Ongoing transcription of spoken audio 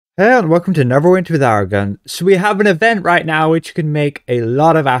Hey and welcome to Neverwinter with Aragon. So we have an event right now which you can make a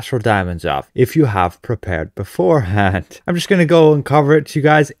lot of astral diamonds of if you have prepared beforehand. I'm just going to go and cover it to you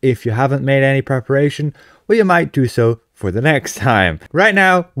guys. If you haven't made any preparation, well, you might do so for the next time. Right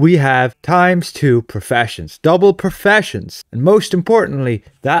now we have ×2 professions, double professions, and most importantly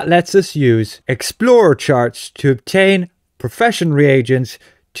that lets us use explorer charts to obtain profession reagents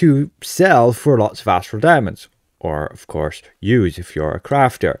to sell for lots of astral diamonds. Or, of course, use if you're a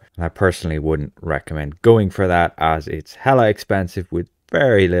crafter. And I personally wouldn't recommend going for that as it's hella expensive with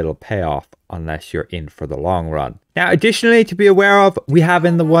very little payoff unless you're in for the long run. Now, additionally, to be aware of, we have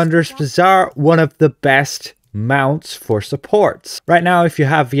in the Wondrous Bazaar one of the best mounts for supports. Right now, if you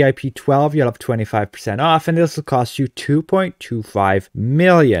have VIP 12, you'll have 25% off, and this will cost you 2.25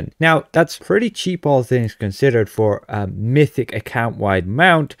 million. Now, that's pretty cheap, all things considered, for a mythic account-wide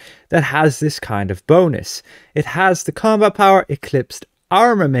mount that has this kind of bonus. It has the combat power eclipsed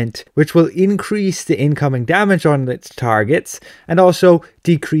armament, which will increase the incoming damage on its targets and also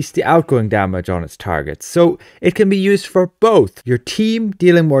decrease the outgoing damage on its targets. So it can be used for both your team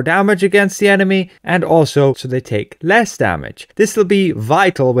dealing more damage against the enemy and also so they take less damage. This will be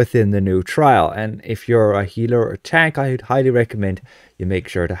vital within the new trial, and if you're a healer or tank, I would highly recommend you make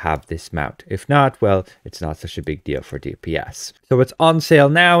sure to have this mount. If not, well, it's not such a big deal for DPS. So it's on sale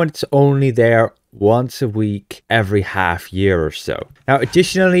now and it's only there once a week every half year or so. Now,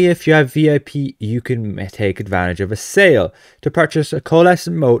 additionally, if you have VIP, you can take advantage of a sale to purchase a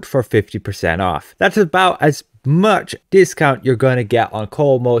coalescent mote for 50% off. That's about as much discount you're going to get on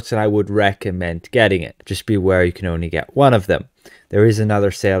coal motes, and I would recommend getting it. Just be aware you can only get one of them. There is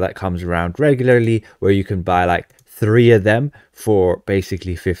another sale that comes around regularly where you can buy like 3 of them for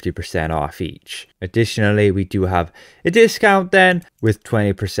basically 50% off each. Additionally, we do have a discount then with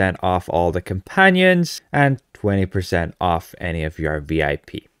 20% off all the companions and 20% off any of your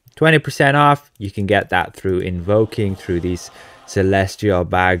VIP. 20% off, you can get that through invoking through these celestial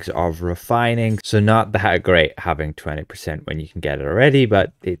bags of refining. So not that great having 20% when you can get it already,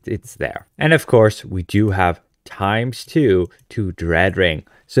 but it's there. And of course, we do have ×2 to Dread Ring.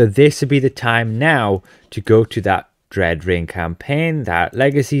 So this would be the time now to go to that Dread Ring campaign, that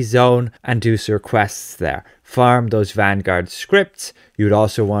legacy zone, and do your quests there. Farm those Vanguard scripts. You would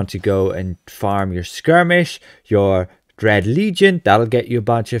also want to go and farm your skirmish, your Dread Legion. That'll get you a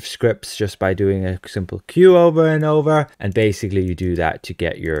bunch of scripts just by doing a simple queue over and over. And basically you do that to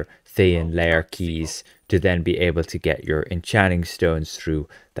get your Thayan layer keys to then be able to get your enchanting stones through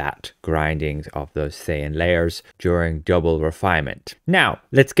that grinding of those Thayan layers during double refinement. Now,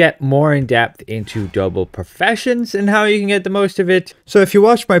 let's get more in depth into double professions and how you can get the most of it. So if you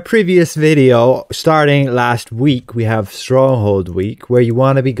watched my previous video, starting last week, we have Stronghold Week, where you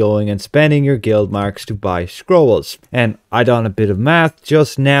want to be going and spending your guild marks to buy scrolls. And I done a bit of math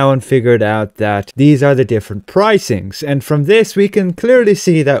just now and figured out that these are the different pricings. And from this, we can clearly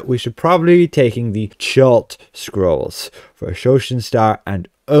see that we should probably be taking the Chult scrolls for Shoshin Star and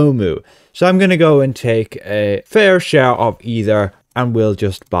Omu. So I'm going to go and take a fair share of either and we'll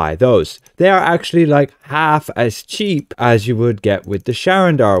just buy those. They are actually like half as cheap as you would get with the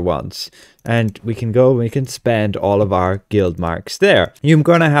Sharandar ones. And we can go and we can spend all of our guild marks there. You're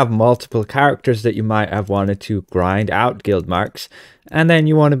going to have multiple characters that you might have wanted to grind out guild marks. And then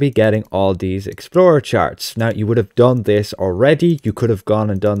you want to be getting all these explorer charts. Now, you would have done this already. You could have gone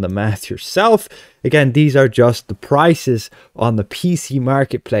and done the math yourself. Again, these are just the prices on the PC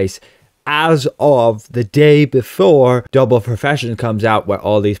marketplace as of the day before double profession comes out, where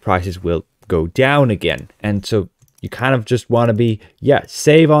all these prices will go down again. And so you kind of just want to be,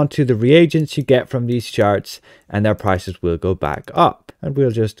 save onto the reagents you get from these charts and their prices will go back up. And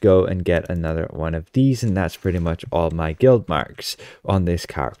we'll just go and get another one of these, and that's pretty much all my guild marks on this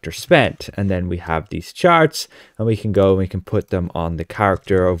character spent. And then we have these charts, and we can go and we can put them on the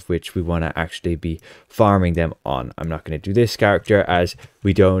character of which we want to actually be farming them on. I'm not going to do this character as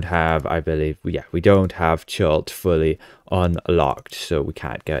we don't have, I believe, we don't have Chult fully unlocked, so we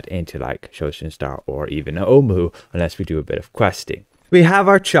can't get into like Shoshin Star or even Omu unless we do a bit of questing. We have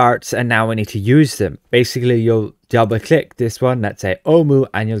our charts and now we need to use them. Basically, you'll double click this one, let's say Omu,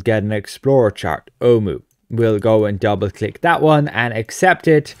 and you'll get an explorer chart, Omu. We'll go and double click that one and accept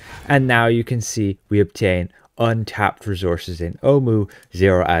it. And now you can see we obtain untapped resources in Omu,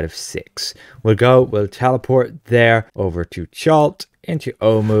 0 out of 6. We'll teleport there over to Chult, into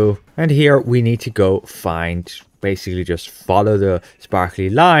Omu. And here we need to go find, basically just follow the sparkly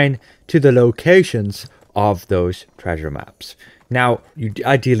line to the locations of those treasure maps. Now, you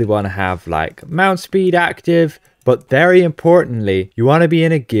ideally want to have like mount speed active, But very importantly, you want to be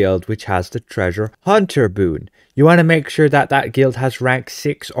in a guild which has the treasure hunter boon. You want to make sure that that guild has rank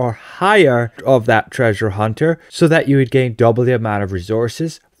 6 or higher of that treasure hunter so that you would gain double the amount of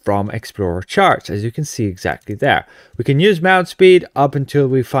resources from explorer charts, as you can see exactly there. We can use mount speed up until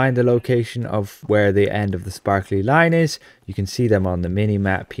we find the location of where the end of the sparkly line is. You can see them on the mini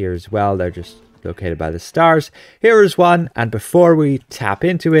map here as well. They're just located by the stars. Here is one, and before we tap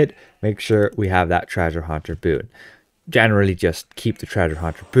into it, make sure we have that treasure hunter boon. Generally just keep the treasure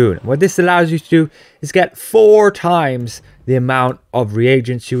hunter boon. What this allows you to do is get 4 times the amount of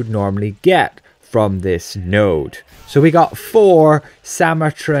reagents you would normally get from this node. So we got 4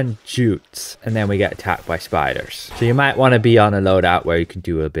 Samatran jutes, and then we get attacked by spiders. So you might want to be on a loadout where you can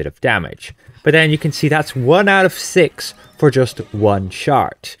do a bit of damage. But then you can see that's 1 out of 6 for just 1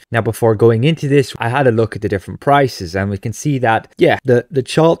 chart. Now, before going into this, I had a look at the different prices, and we can see that, yeah, the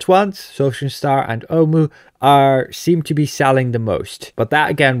chalt ones, Social Star and Omu, seem to be selling the most. But that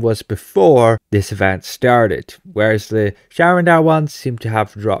again was before this event started, whereas the Sharandar ones seem to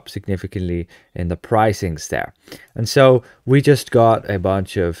have dropped significantly in the pricings there. And so we just got a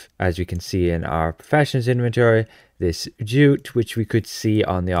bunch of, as you can see in our professions inventory, this jute, which we could see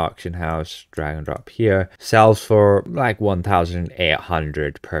on the auction house, drag and drop here, sells for like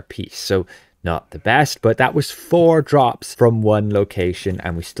 1,800 per piece. So not the best, but that was 4 drops from 1 location,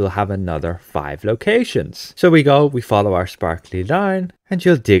 and we still have another 5 locations. So we follow our sparkly line, and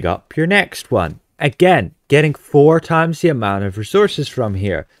you'll dig up your next one. Again, getting 4 times the amount of resources from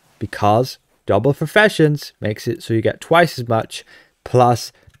here, because double professions makes it so you get twice as much,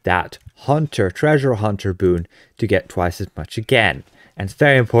 plus that treasure hunter boon to get twice as much again. And it's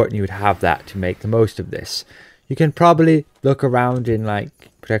very important you would have that to make the most of this. You can probably look around in like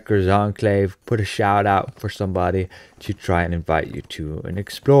Protector's Enclave, put a shout out for somebody to try and invite you to an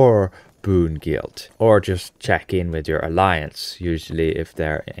explorer boon guild, or just check in with your alliance. Usually if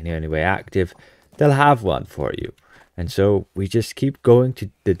they're in any way active, they'll have one for you. And so we just keep going to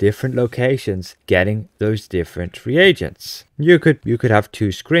the different locations, getting those different reagents. You could have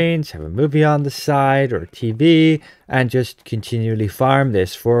 2 screens, have a movie on the side or a TV, and just continually farm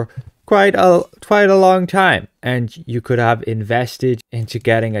this for quite a long time. And you could have invested into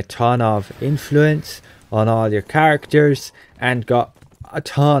getting a ton of influence on all your characters and got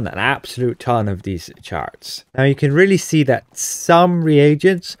an absolute ton of these charts. Now you can really see that some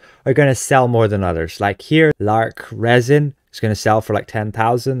reagents are going to sell more than others. Like here, Lark Resin is going to sell for like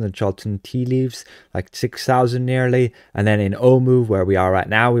 10,000, and Chalton Tea Leaves like 6,000 nearly. And then in Omu, where we are right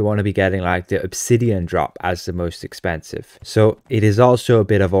now, we want to be getting like the Obsidian drop as the most expensive. So it is also a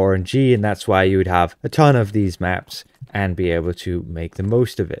bit of RNG, and that's why you would have a ton of these maps and be able to make the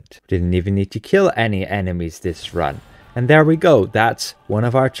most of it. Didn't even need to kill any enemies this run. And there we go, that's one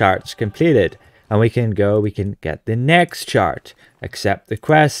of our charts completed. And we can get the next chart, accept the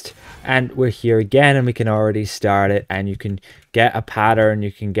quest, and we're here again, and we can already start it, and you can get a pattern,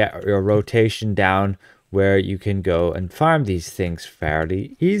 you can get your rotation down where you can go and farm these things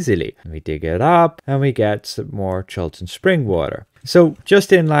fairly easily. And we dig it up, and we get some more Chilton Spring water. So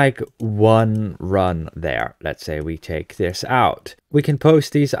just in like 1 run there, let's say we take this out, we can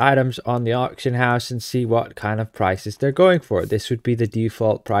post these items on the auction house and see what kind of prices they're going for. This would be the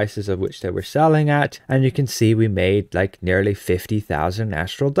default prices of which they were selling at. And you can see we made like nearly 50,000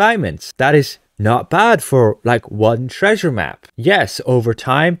 astral diamonds. That is not bad for like 1 treasure map. Yes, over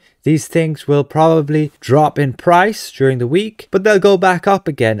time, these things will probably drop in price during the week, but they'll go back up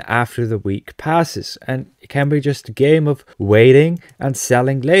again after the week passes. And it can be just a game of waiting and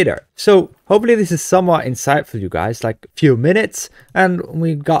selling later. So hopefully this is somewhat insightful, you guys, like a few minutes, and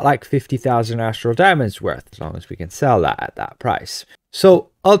we got like 50,000 astral diamonds worth, as long as we can sell that at that price. So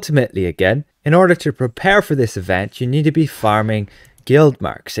ultimately, again, in order to prepare for this event, you need to be farming guild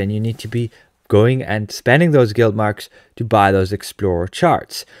marks, and you need to be going and spending those guild marks to buy those explorer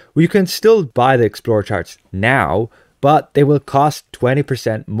charts. Well, you can still buy the explorer charts now, but they will cost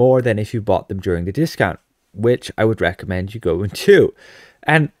 20% more than if you bought them during the discount, which I would recommend you go into.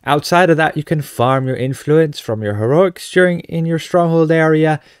 And outside of that, you can farm your influence from your heroics in your stronghold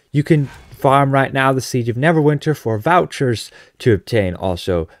area. You can farm right now the Siege of Neverwinter for vouchers to obtain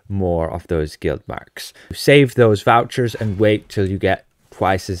also more of those guild marks. Save those vouchers and wait till you get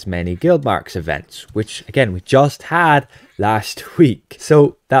twice as many guild marks events, which again we just had last week.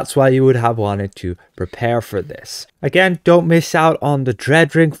 So that's why you would have wanted to prepare for this. Again, don't miss out on the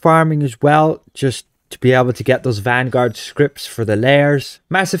dread ring farming as well, just to be able to get those Vanguard scripts for the layers.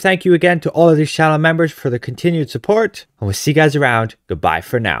 Massive thank you again to all of these channel members for the continued support, and we'll see you guys around. Goodbye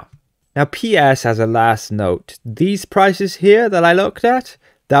for now. Now, PS, as a last note, these prices here that I looked at,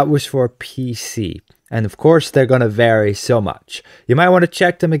 that was for PC. And of course, they're going to vary so much. You might want to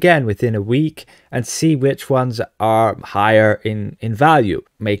check them again within a week and see which ones are higher in value.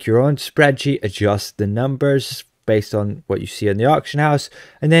 Make your own spreadsheet, adjust the numbers based on what you see in the auction house,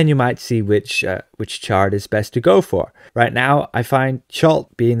 and then you might see which chart is best to go for. Right now, I find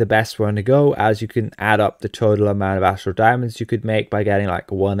Chult being the best one to go, as you can add up the total amount of astral diamonds you could make by getting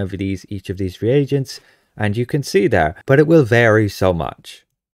like one of these, each of these reagents, and you can see there, but it will vary so much.